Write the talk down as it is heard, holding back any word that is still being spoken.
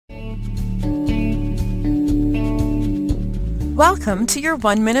Welcome to your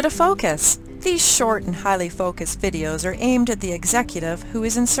 1 Minute of Focus. These short and highly focused videos are aimed at the executive who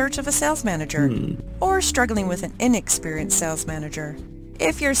is in search of a sales manager or struggling with an inexperienced sales manager.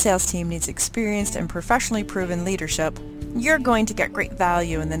 If your sales team needs experienced and professionally proven leadership, you're going to get great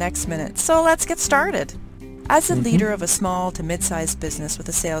value in the next minute, so let's get started. As a leader of a small to mid-sized business with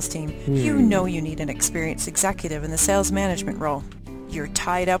a sales team, you know you need an experienced executive in the sales management role. You're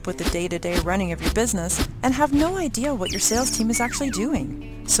tied up with the day-to-day running of your business and have no idea what your sales team is actually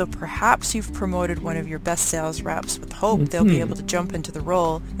doing. So perhaps you've promoted one of your best sales reps with hope they'll be able to jump into the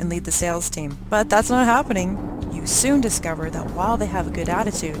role and lead the sales team. But that's not happening. You soon discover that while they have a good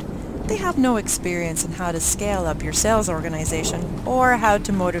attitude, they have no experience in how to scale up your sales organization or how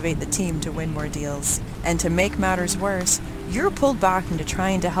to motivate the team to win more deals. And to make matters worse, you're pulled back into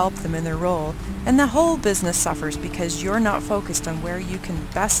trying to help them in their role, and the whole business suffers because you're not focused on where you can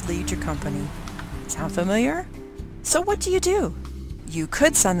best lead your company. Sound familiar? So what do? You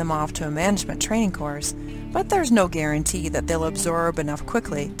could send them off to a management training course, but there's no guarantee that they'll absorb enough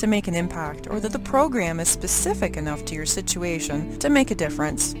quickly to make an impact or that the program is specific enough to your situation to make a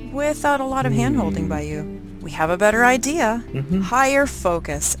difference without a lot of hand-holding by you. We have a better idea. Hire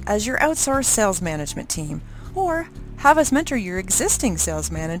Focus as your outsourced sales management team, or have us mentor your existing sales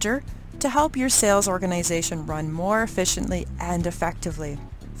manager to help your sales organization run more efficiently and effectively.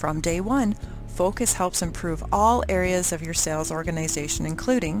 From day one, Focus helps improve all areas of your sales organization,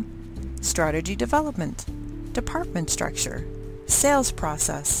 including strategy development, department structure, sales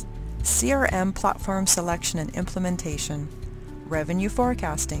process, CRM platform selection and implementation, revenue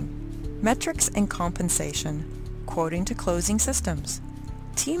forecasting, metrics and compensation, quoting to closing systems,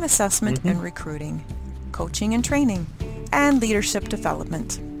 team assessment and recruiting, coaching and training, and leadership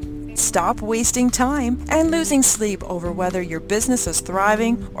development. Stop wasting time and losing sleep over whether your business is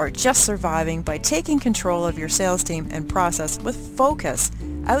thriving or just surviving by taking control of your sales team and process with Focus,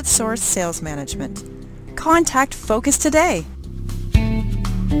 Outsourced Sales Management. Contact Focus today.